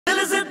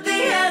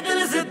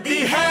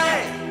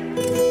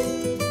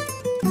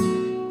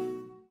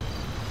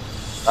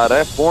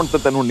अरे फोन तो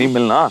तेनू नहीं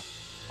मिलना,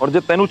 और जो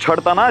तेनू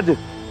छड़ता ना अज,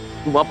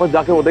 तू वापस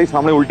जाके उधर ही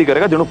सामने उल्टी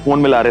करेगा जिन्हों फोन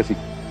मिला रहे सी।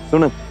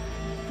 सुन,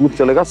 तू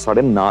चलेगा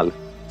साढ़े नाल,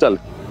 चल।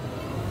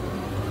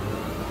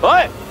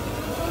 ओए!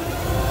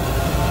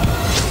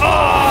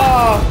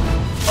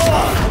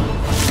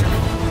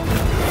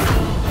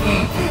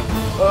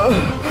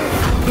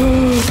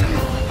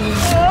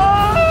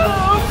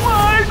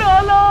 मार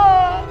डाला।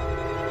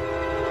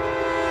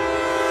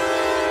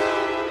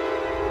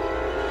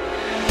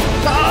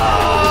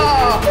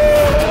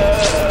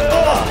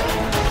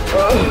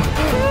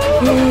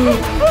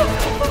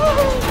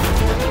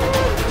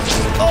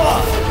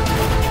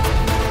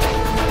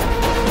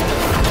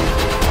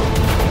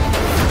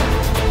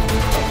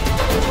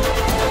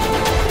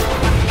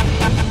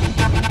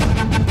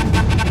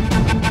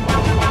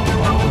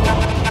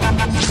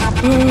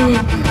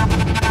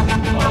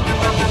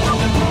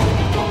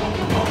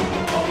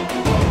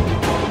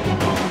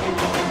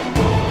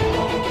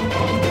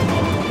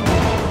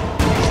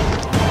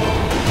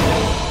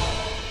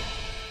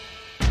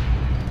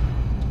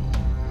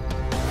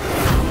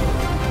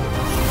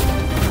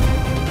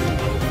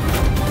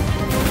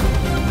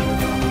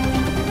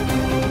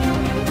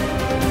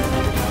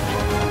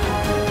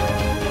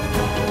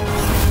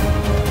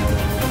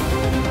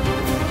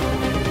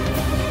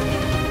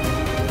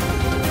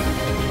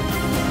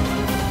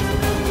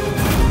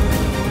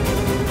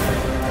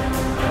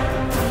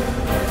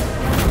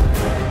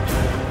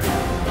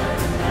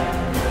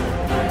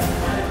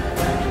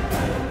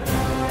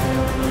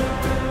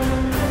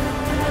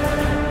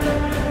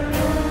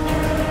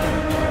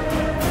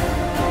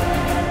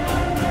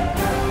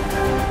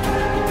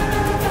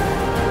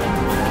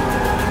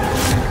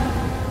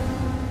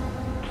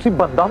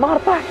 बंदा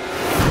मारता है?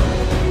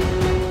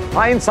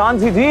 हाँ इंसान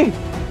सी जी,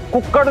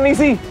 कुक्कड़ नहीं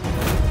सी।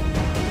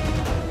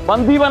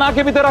 बंदी बना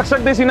के भी तो रख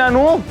सकते सी ना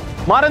नू,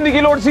 मारने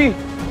की लोड़ सी।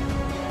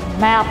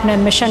 मैं अपने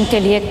मिशन के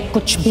लिए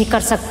कुछ भी कर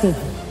सकती हूँ।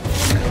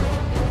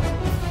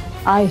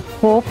 आई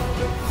होप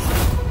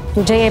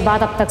तुझे ये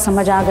बात अब तक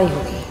समझ आ गई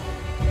होगी।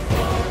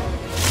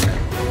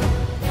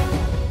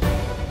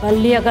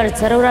 बल्ली अगर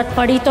जरूरत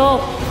पड़ी तो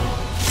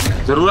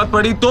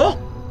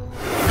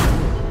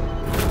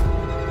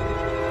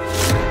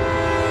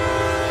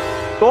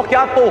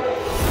क्या तो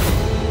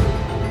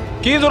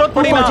की जरूरत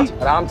पड़ी ना?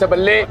 आराम से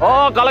बल्ले।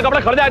 ओ काले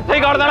कपड़े खड़ जा, इत्थे ही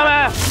कर देना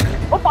मैं।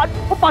 ओ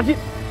पाजी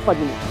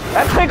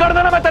इत्थे ही कर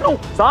देना मैं तेनू।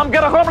 साम के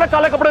रखो अपने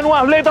काले कपड़े नु,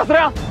 हले दस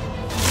रहा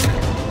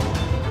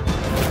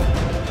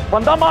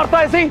बंदा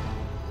मारता ऐसे ही।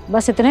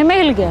 बस इतने में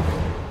हिल गया।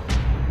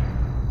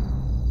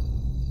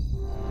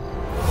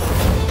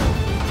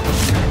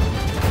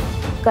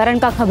 करण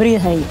का खबरी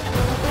है ही।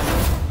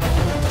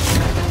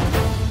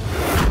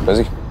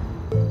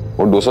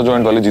 वो 200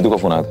 जॉइंट वाले जीतू का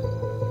फोन आया था,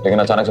 लेकिन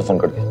अचानक से फोन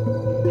कट गया।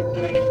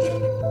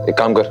 एक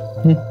काम कर,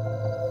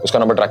 उसका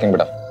नंबर ट्रैकिंग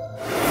बेटा।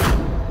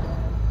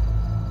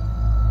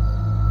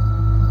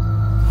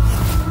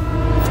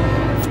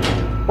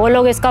 वो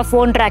लोग इसका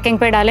फोन ट्रैकिंग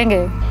पे डालेंगे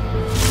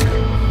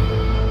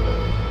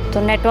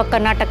तो नेटवर्क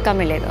कर्नाटक का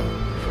मिलेगा,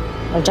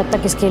 और जब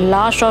तक इसकी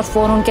लाश और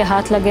फोन उनके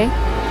हाथ लगे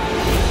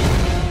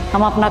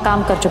हम अपना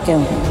काम कर चुके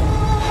होंगे।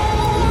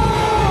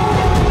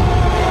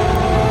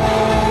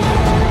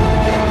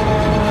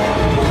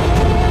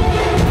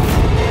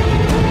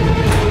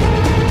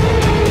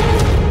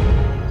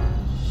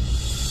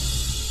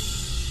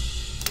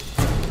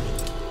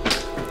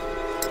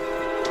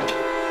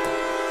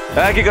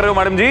 क्या कर रहे हो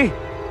मैडम जी?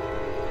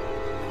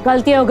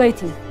 गलती हो गई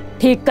थी,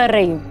 ठीक कर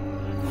रही हूँ।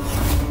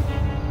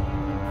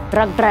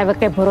 ट्रक ड्राइवर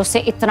के भरोसे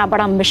इतना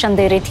बड़ा मिशन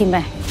दे रही थी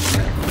मैं,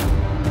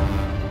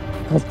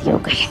 गलती हो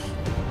गई।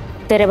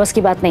 तेरे बस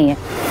की बात नहीं है।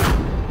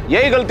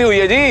 यही गलती हुई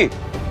है जी।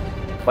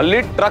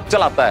 बल्ली ट्रक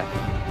चलाता है,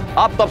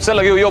 आप तब से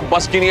लगी हुई हो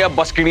बस की नहीं है,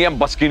 बस की नहीं है,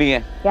 बस की नहीं है।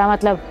 क्या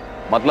मतलब?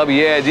 मतलब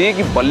ये है जी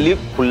कि बल्ली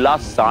खुला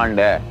सांड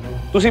है।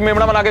 तुसी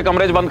मेमना बना के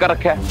कमरे च बंद कर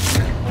रखा है,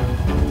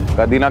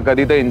 कदी ना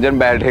कदी तो इंजन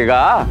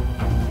बैठेगा।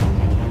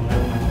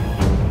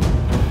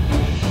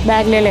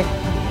 बैग ले ले।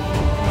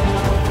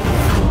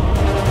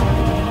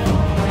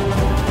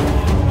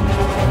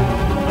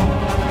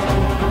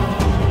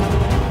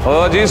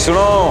 ओ जी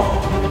सुनो,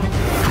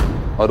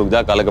 और रुक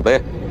जा काले कपड़े।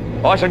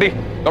 और शटी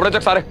कपड़े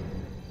चक सारे।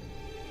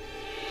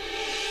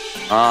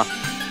 हाँ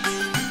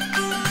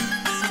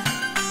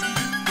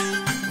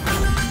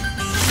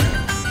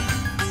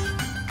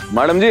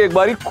मैडम जी, एक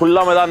बारी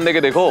खुला मैदान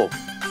देके देखो,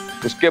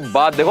 उसके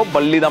बाद देखो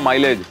बल्ली दा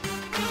माइलेज।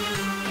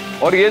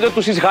 और ये जो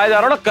तुसी सिखाया जा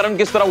रहा हो ना, करण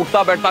किस तरह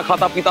उठता बैठता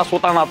खाता पीता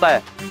सोता नहाता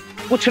है,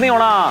 कुछ नहीं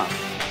होना।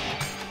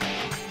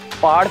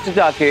 पहाड़ च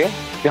जाके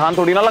ध्यान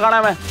थोड़ी ना लगाना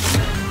है, मैं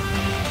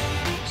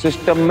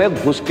सिस्टम में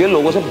घुस के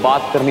लोगों से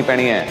बात करनी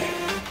पैनी है।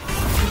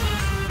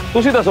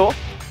 तुसी दसो,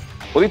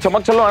 ओदी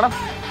चमक चलो है ना,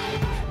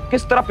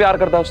 किस तरह प्यार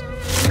करता है उससे।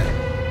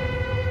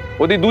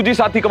 ओदी दूजी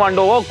साथी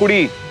कमांडो वो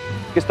कुड़ी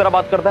किस तरह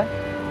बात करता है,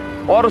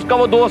 और उसका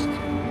वो दोस्त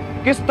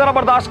किस तरह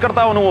बर्दाश्त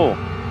करता है उन्हें। वो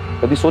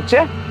कभी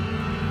सोचे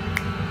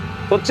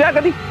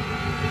कभी?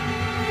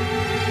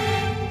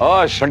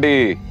 ओ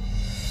शंडी,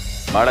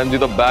 मैडम जी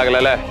तो बैग ले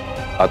ले,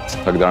 हाथ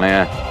थक जाने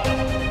हैं।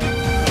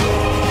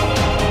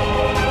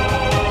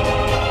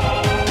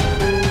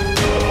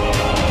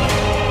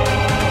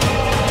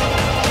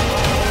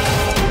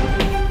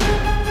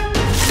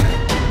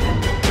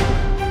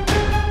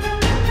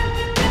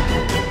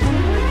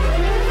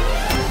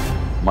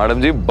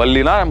 मैडम जी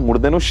बल्ली ना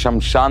मुर्दे नूं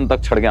शमशान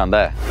तक छड़ के आंदा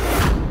है,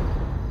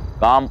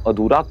 काम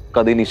अधूरा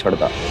कदी नहीं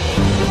छड़ता।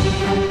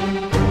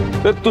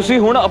 तो तुसी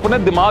हुण अपने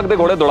दिमाग दे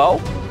घोड़े दौड़ाओ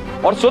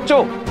और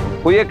सोचो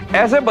कोई एक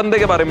ऐसे बंदे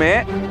के बारे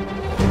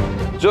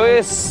में जो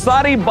ये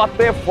सारी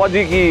बातें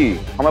फौजी की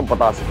हमें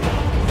बता सके।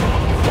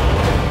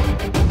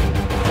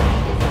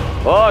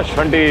 ओ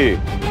शंटी,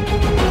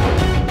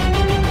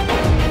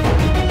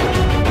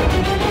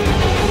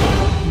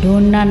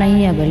 ढूंढना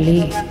नहीं है बल्ली,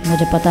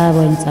 मुझे पता है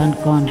वो इंसान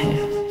कौन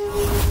है।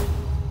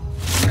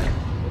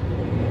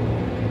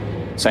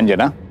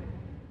 संजना,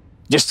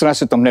 जिस तरह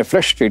से तुमने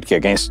फ्लश स्ट्रीट के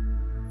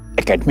अगेंस्ट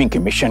एकेडमी के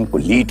मिशन को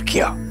लीड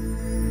किया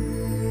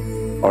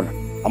और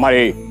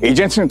हमारे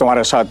एजेंट्स ने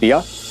तुम्हारा साथ दिया,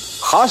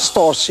 खास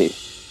तौर से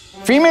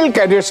फीमेल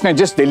कैडेट्स ने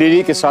जिस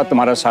दिलेरी के साथ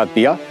तुम्हारा साथ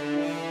दिया,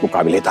 वो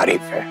काबिले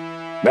तारीफ है।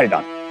 Well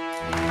done.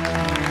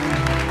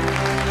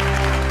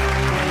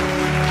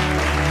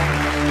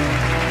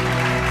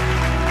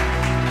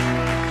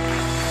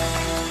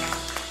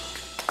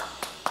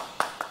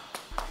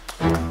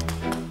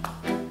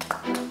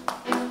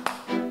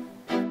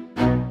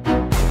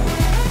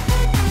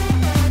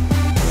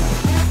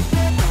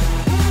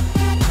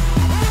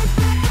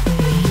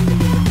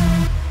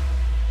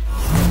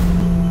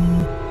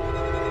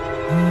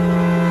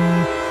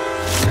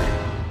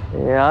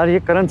 यार ये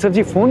करण सर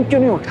जी फोन क्यों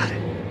नहीं उठा रहे?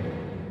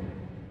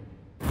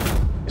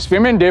 इस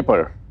विमेन डे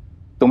पर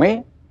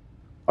तुम्हें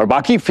और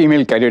बाकी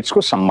फीमेल कैडेट्स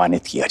को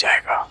सम्मानित किया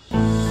जाएगा।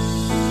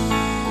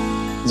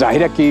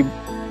 जाहिर है कि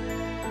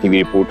टीवी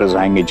रिपोर्टर्स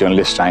आएंगे,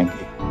 जर्नलिस्ट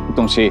आएंगे,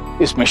 तुमसे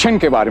इस मिशन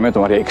के बारे में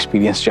तुम्हारे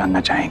एक्सपीरियंस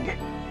जानना चाहेंगे।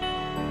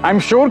 आई एम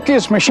श्योर कि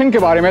इस मिशन के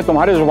बारे में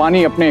तुम्हारे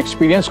जुबानी अपने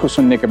एक्सपीरियंस को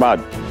सुनने के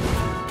बाद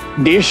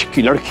देश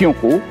की लड़कियों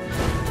को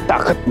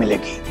ताकत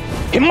मिलेगी,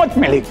 हिम्मत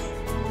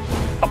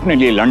मिलेगी अपने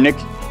लिए लड़ने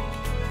की।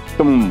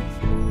 तुम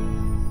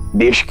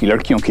देश की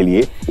लड़कियों के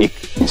लिए एक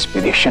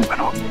इंस्पिरेशन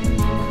बनोगे।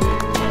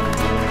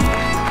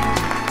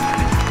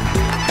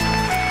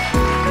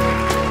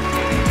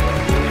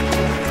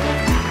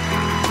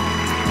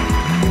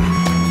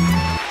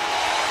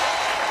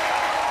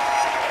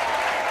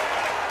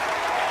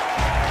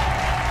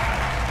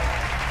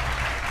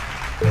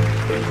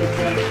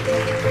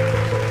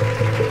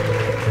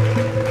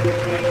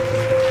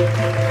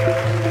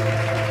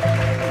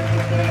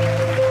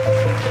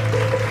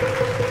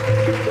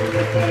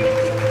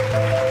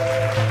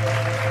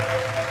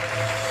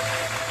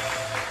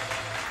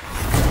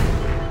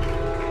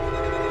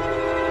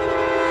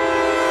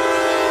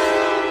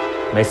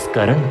 मैं इस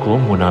करण को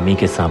मोनामी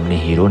के सामने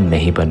हीरो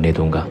नहीं बनने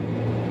दूंगा।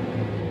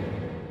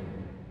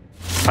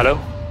 हेलो,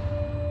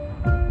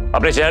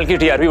 अपने चैनल की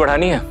टीआरपी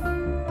बढ़ानी है?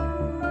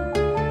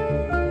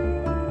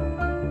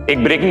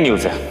 एक ब्रेकिंग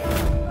न्यूज है,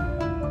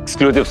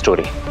 एक्सक्लूसिव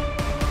स्टोरी।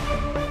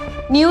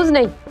 न्यूज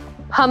नहीं,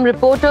 हम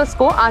रिपोर्टर्स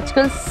को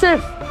आजकल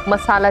सिर्फ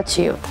मसाला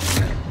चाहिए।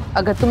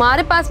 अगर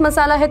तुम्हारे पास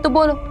मसाला है तो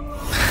बोलो।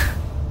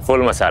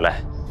 फुल मसाला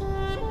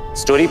है।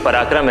 स्टोरी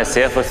पराक्रम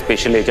एसएएफ और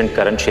स्पेशल एजेंट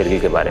करण शेरगिल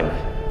के बारे में।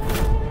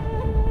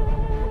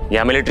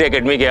 यहां मिलिट्री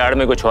एकेडमी के आड़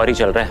में कुछ और ही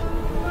चल रहा है।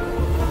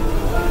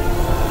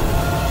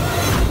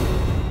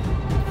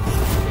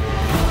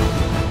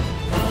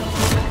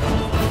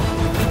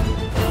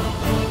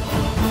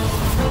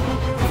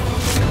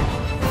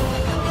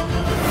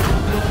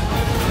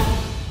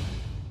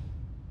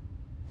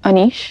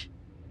 अनीश,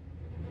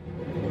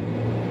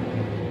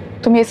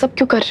 तुम ये सब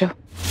क्यों कर रहे हो?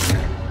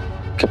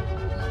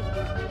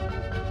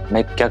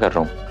 मैं क्या कर रहा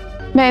हूं?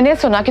 मैंने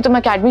सुना कि तुम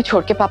एकेडमी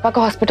छोड़ के पापा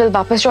का हॉस्पिटल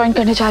वापस ज्वाइन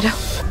करने जा रहे हो।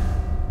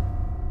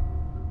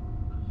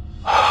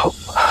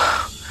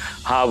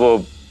 हाँ, वो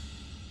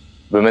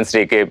वुमेन्स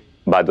डे के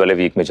बाद वाले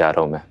वीक में जा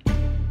रहा हूं मैं।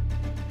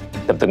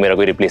 तब तक मेरा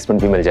कोई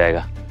रिप्लेसमेंट भी मिल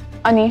जाएगा।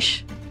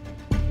 अनीश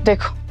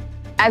देखो,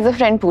 एज अ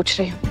फ्रेंड पूछ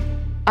रही हूँ।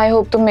 आई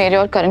होप तुम मेरे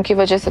और करण की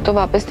वजह से तो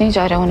वापस नहीं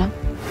जा रहे हो ना?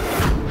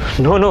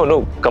 No no no,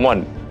 come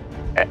on,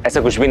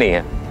 ऐसा कुछ भी नहीं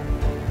है।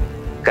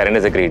 करण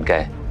is a great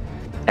guy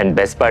and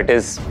best part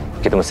is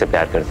कि तुम उससे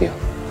प्यार करती हो।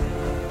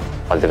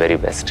 All the very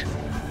best.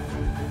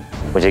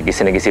 मुझे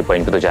किसी न किसी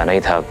पॉइंट पे तो जाना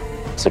ही था,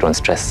 सो डोंट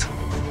स्ट्रेस।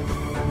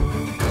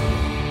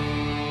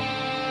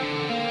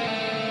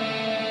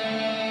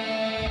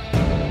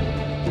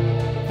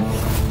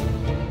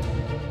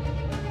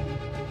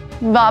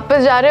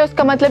 वापस जा रहे हो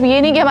उसका मतलब ये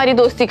नहीं कि हमारी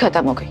दोस्ती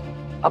खत्म हो गई।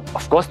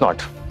 Of course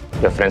not.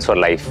 We're friends for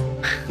life.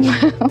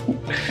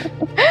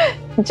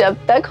 जब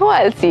तक हो,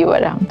 I'll see you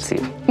around. See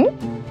you.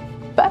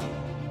 Bye.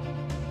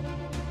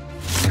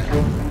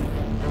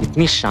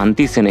 इतनी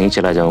शांति से नहीं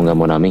चला जाऊंगा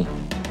मोनामी।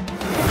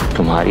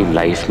 तुम्हारी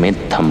लाइफ में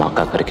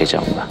धमाका करके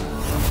जाऊंगा।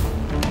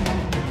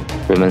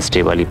 वुमेन्स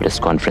डे वाली प्रेस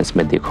कॉन्फ्रेंस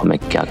में देखो मैं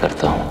क्या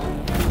करता हूं।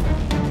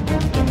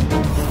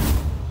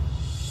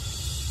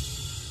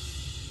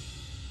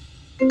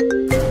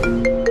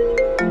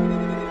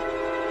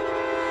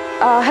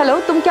 हेलो,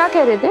 तुम क्या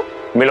कह रहे थे?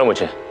 मिलो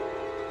मुझे,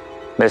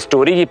 मैं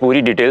स्टोरी की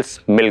पूरी डिटेल्स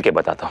मिल के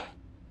बताता हूं।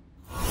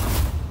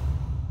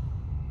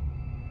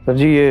 सर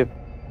जी, ये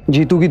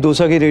जीतू की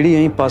डोसा की रेडी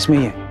यहीं पास में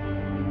ही है।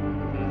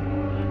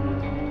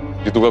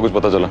 जीतू का कुछ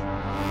पता चला?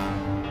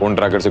 फोन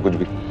ट्रैकर से कुछ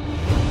भी?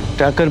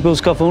 ट्रैकर पे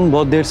उसका फोन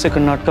बहुत देर से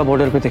कर्नाटका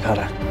बॉर्डर पे दिखा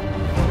रहा है।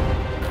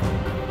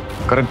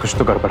 करण कुछ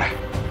तो गड़बड़ है।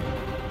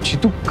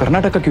 जीतू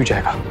कर्नाटक का क्यों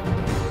जाएगा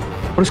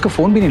और उसका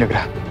फोन भी नहीं लग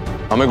रहा।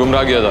 हमें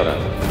गुमराह किया जा रहा है।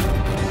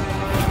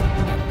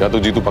 या तो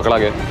जीतू पकड़ा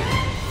गया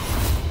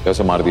या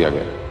उसे मार दिया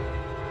गया।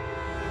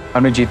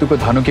 हमने जीतू को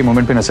धानु की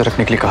मूवमेंट पे नजर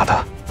रखने के लिए कहा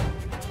था।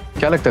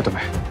 क्या लगता है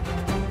तुम्हें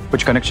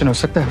कुछ कनेक्शन हो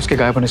सकता है उसके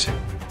गायब होने से?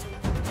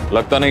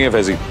 लगता नहीं है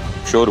फैजी,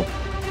 श्योर हूं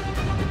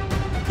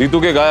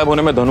जीतू के गायब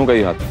होने में धनु का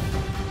ही हाथ है,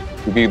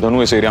 क्योंकि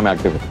धनु इस एरिया में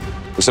एक्टिव है।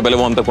 इससे पहले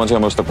वो हम तक पहुंचे,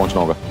 हमें उस तक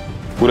पहुंचना होगा।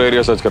 पूरा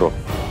एरिया सर्च करो।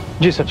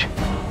 जी सर।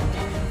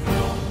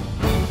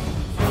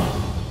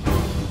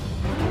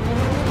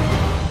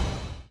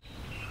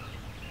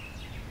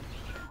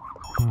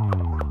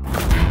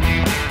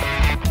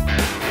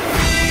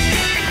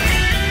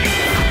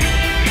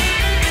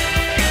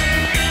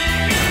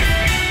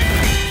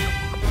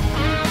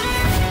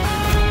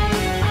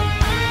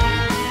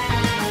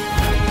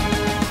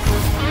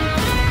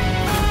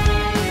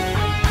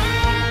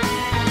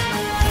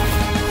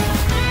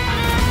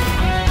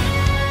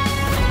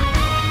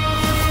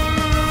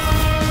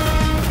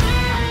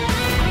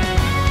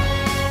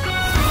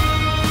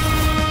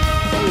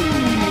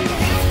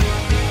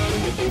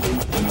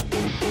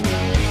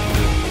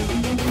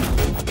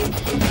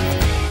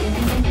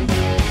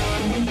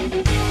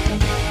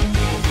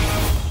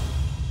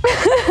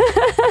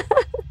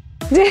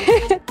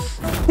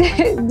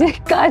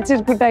 का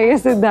चिरकुटाई है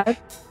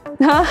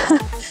सिद्धार्थ। हाँ,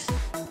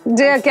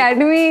 जे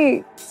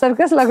एकेडमी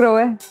सर्कस लग रहा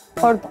है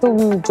और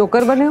तुम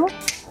जोकर बने हो।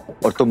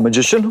 और तुम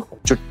मैजिशियन हो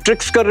जो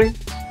ट्रिक्स कर रही।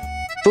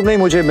 तुमने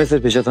मुझे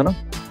मैसेज भेजा था ना,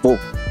 वो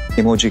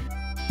emoji.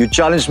 You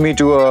challenge me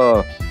to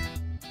a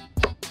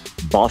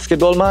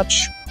basketball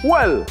match.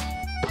 Well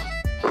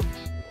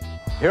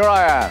here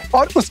I am.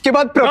 और उसके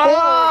बाद प्रपोज।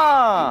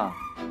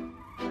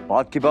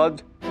 बात की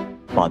बाद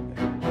में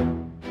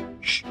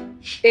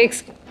एक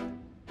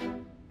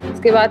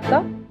उसके बाद का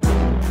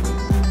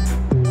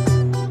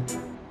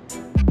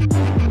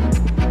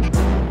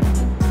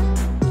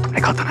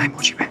लिखा था ना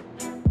इमोजी में,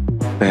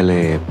 पहले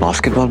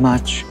बास्केटबॉल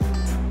मैच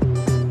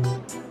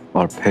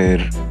और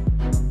फिर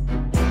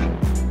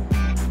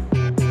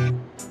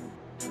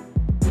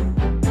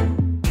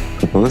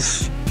propose.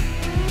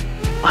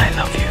 I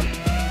love you,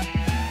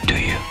 do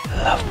you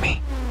love me?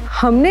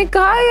 हमने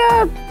कहा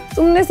या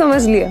तुमने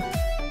समझ लिया?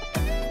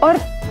 और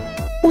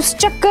उस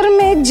चक्कर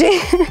में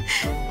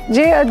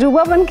जे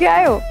अजूबा बन के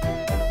आए हो।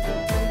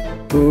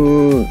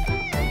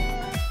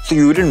 So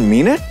you didn't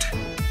mean it?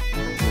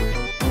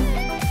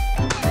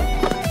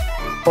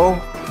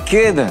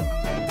 Okay then.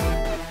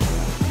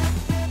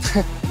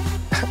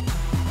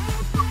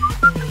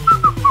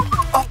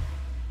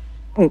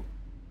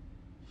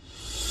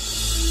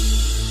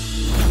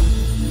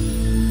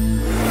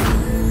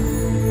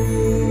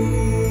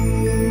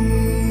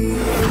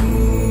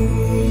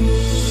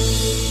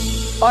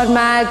 और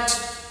मैच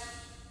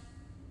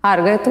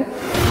हार गए तो?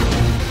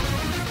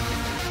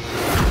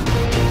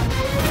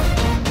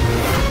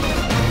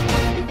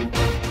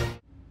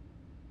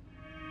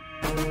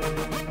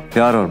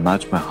 प्यार और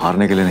मैच में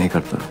हारने के लिए नहीं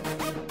करता,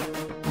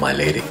 माय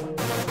लेडी।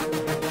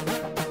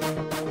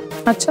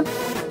 अच्छा,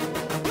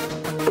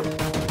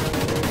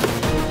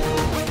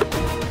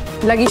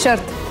 लगी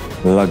शर्त?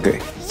 लग गई।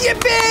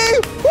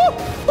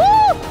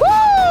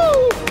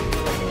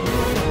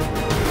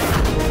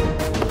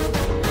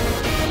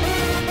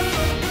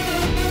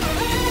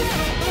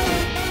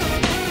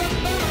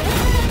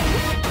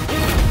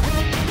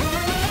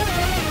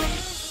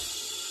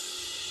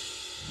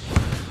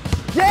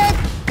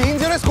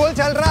 गोल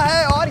चल रहा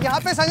है और यहाँ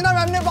पे संजना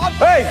मैम ने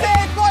वापस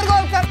एक और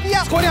गोल कर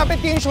दिया। स्कोर यहाँ पे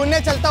 3-0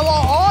 चलता हुआ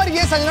और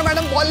ये संजना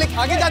मैडम बॉल लेके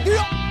आगे जाती हुई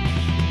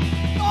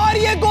और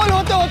ये गोल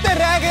होते होते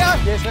रह गया।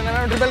 ये संजना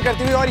मैडम ड्रिबल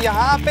करती हुई और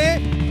यहाँ पे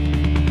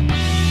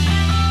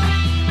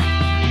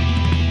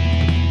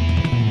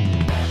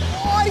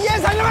और ये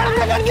संजना मैडम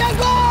ने कर दिया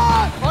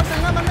गोल। और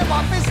संजना मैम ने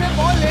वापस से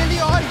बॉल ले ली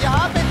और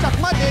यहाँ पे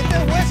चकमा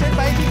देते हुए शेर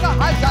भाई जी का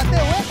हाथ जाते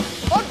हुए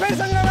और फिर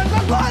संजना मैम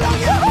का गोल हो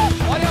गया।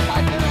 और ये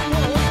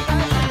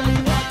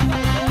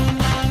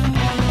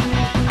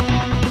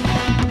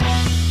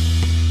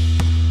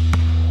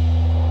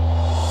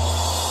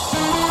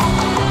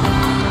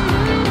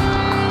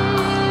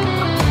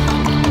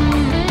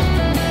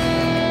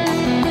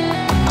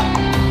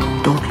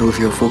Don't lose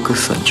your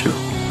focus, Sanju.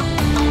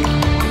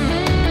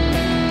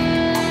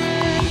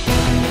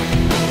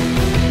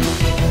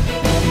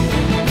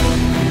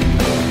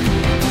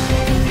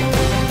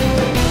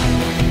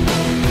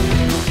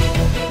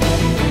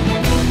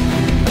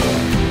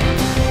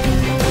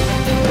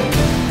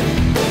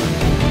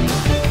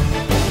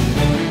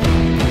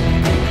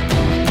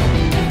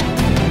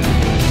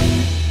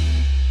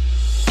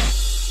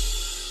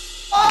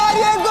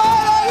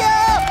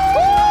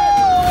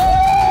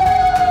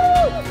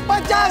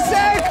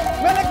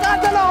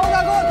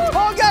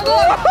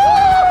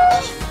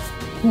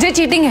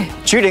 Cheating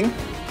है। चीटिंग?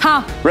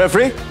 हाँ।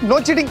 Referee? No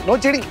cheating, no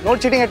cheating, no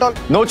cheating at all.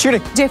 No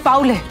cheating? J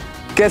foul है।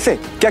 कैसे?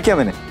 क्या किया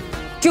मैंने?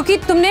 क्योंकि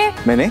तुमने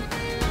मैंने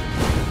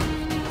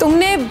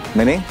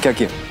क्या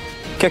किया?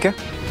 क्या क्या?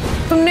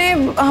 तुमने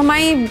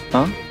हमारी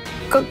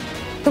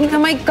तुमने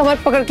हमारी कमर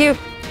पकड़ के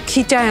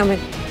खींचा है हमें।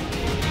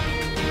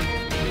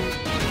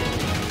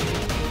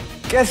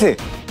 कैसे?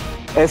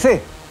 ऐसे?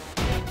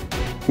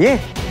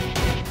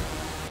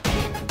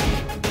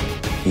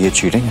 ये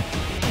चीटिंग है।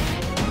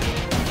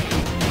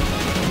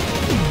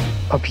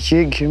 अब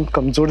ये गेम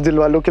कमजोर दिल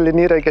वालों के लिए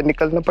नहीं रह गया,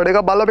 निकलना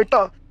पड़ेगा बाला बेटा।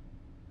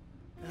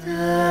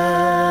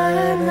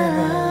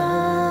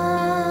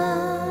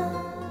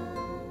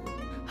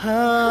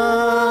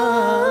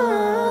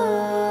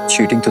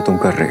 चीटिंग तो तुम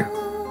कर रहे हो।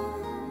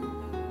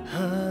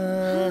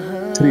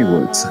 3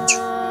 words संजू,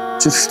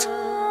 just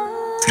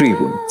 3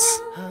 words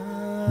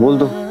बोल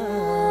दो,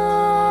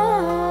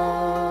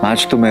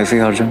 मैच तो मैं ऐसे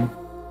ही हार जाऊं।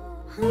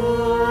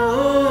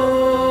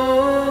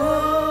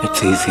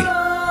 It's easy.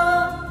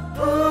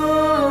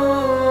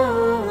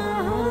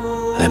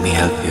 Let me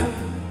help you.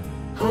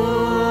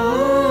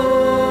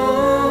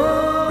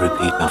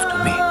 Repeat after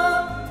me.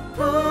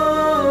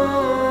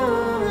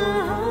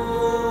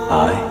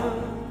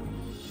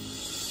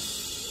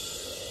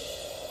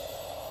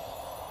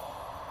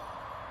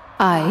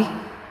 I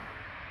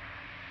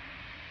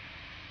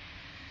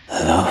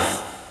love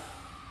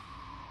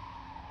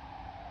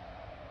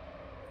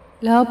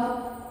you.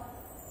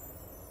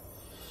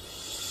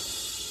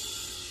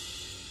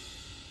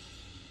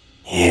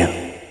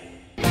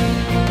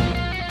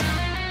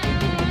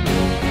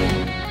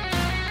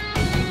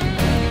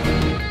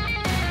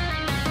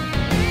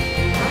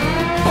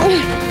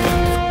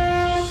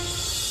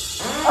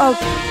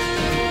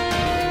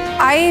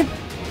 I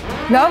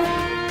love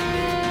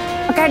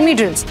academy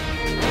drills.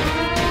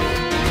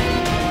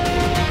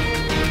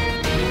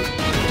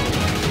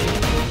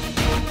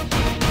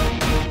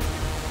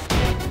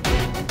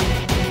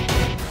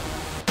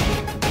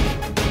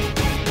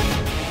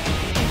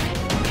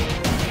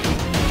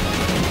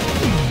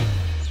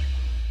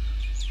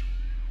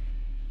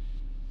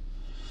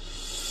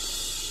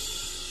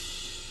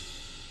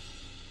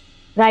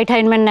 Right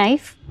hand में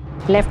नाइफ,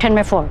 लेफ्ट हैंड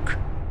में फोर्क।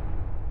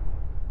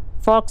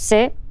 फोर्क से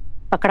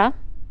पकड़ा,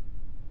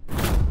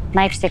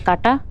 नाइफ से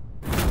काटा,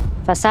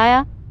 फंसाया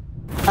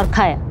और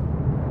खाया।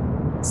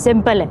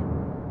 सिंपल है,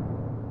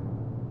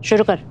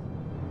 शुरू कर।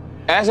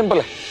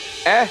 सिंपल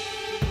है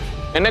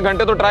इन्हें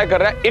घंटे तो ट्राई कर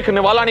रहा है, एक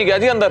निवाला नहीं गया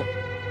जी अंदर।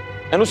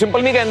 इन्हें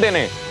सिंपल नहीं कहते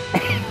ने।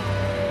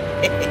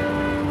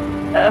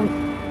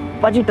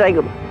 पाजी ट्राई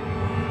करो।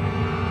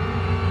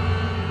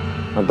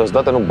 मैं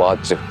दसदा तेनों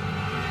बाद से।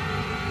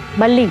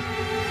 बल्ली,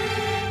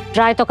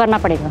 ट्राई तो करना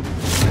पड़ेगा।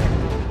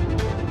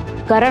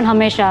 करण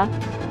हमेशा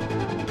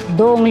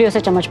 2 उंगलियों से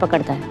चम्मच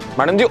पकड़ता है।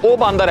 मैडम जी वो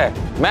बांदर है,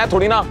 मैं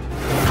थोड़ी ना।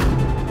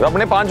 रब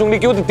ने 5 उंगली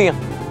क्यों दी है?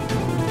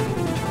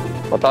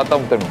 बताता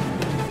हूं तेनों।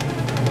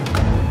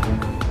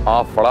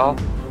 हाथ फड़ा,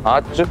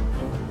 हाथ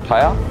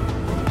उठाया।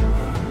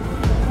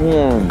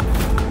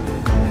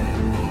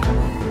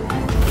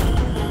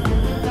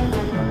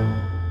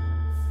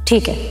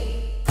 ठीक है।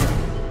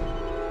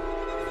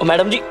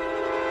 मैडम जी,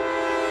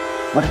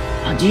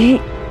 हाँ जी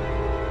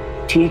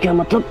ठीक है,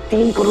 मतलब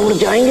 3 करोड़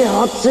जाएंगे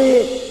हाथ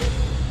से।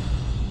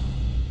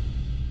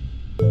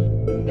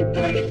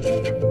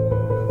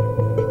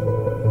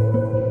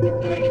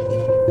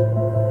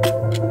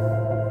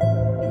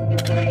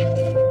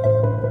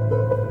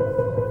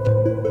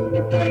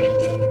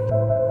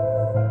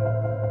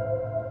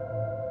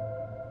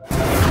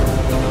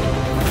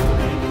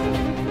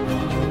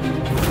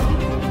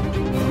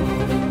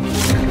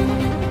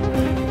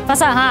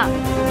 फंसा, हाँ।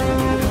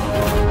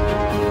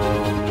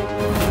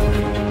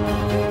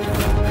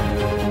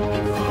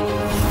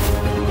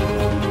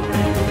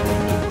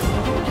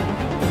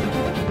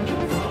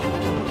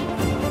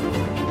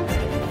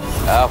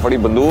 फड़ी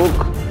बंदूक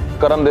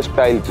करन दे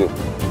स्टाइल च।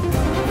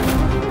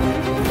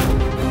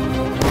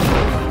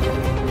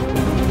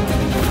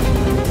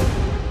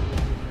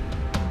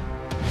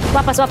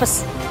 वापस वापस।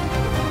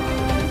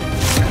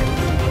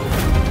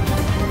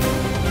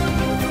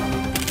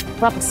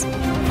 वापस।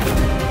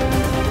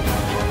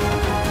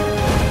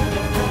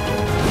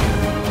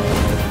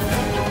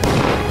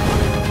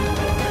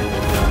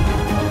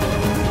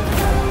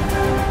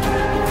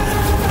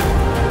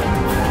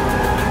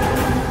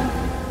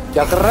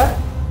 क्या कर रहा है?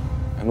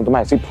 तो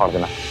मैं ऐसे ही फाड़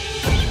देना।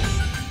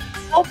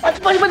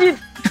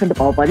 ठंड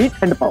पाओ पाजी,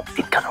 ठंड पाओ।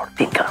 3 करोड़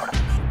 3 करोड़।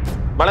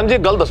 मैडम जी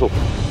गल दसो,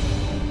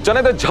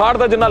 चने दे झाड़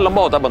दा जिन्ना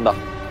लंबा होता बंदा,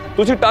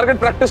 तुसी टारगेट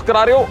प्रैक्टिस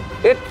करा रहे हो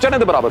एक चने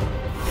दे बराबर।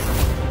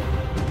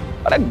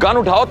 अरे गन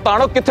उठाओ,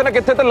 ताड़ो, किथे ना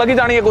किथे तो लगी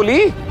जानी है गोली।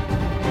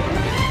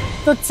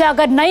 तुझसे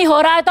अगर नहीं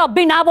हो रहा है तो अब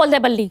भी ना बोल दे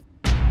बल्ली।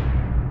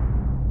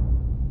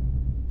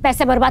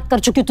 पैसे बर्बाद कर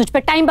चुकी हूं तुझ पे,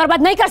 टाइम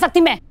बर्बाद नहीं कर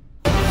सकती मैं।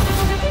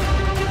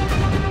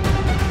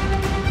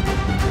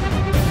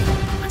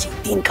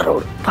 3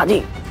 करोड़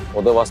पाजी।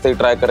 वो वास्ते ही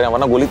ट्राई कर रहे हैं,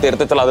 वरना गोली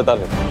तेरते चला देता है।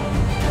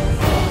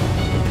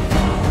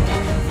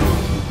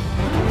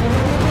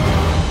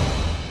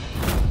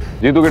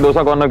 जीतू के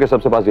डोसा कॉर्नर के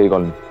सबसे पास यही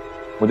कॉलोनी।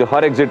 मुझे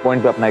हर एग्जिट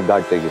पॉइंट पे अपना एक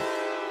गार्ड चाहिए,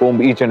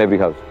 comb each and every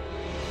house.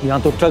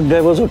 यहाँ तो ट्रक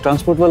ड्राइवर्स और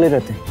ट्रांसपोर्ट वाले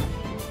रहते हैं।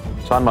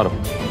 छान मारो।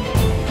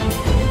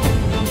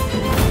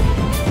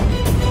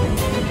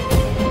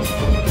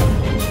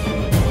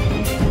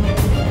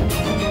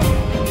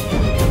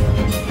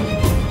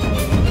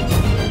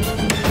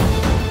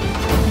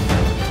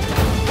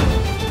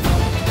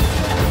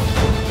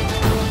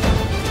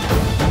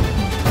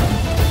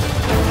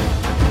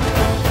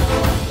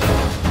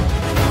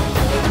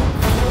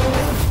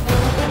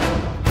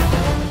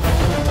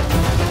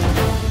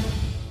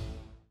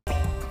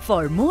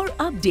 For more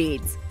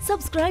updates,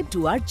 subscribe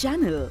to our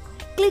channel,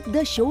 click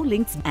the show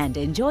links and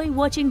enjoy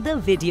watching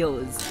the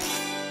videos.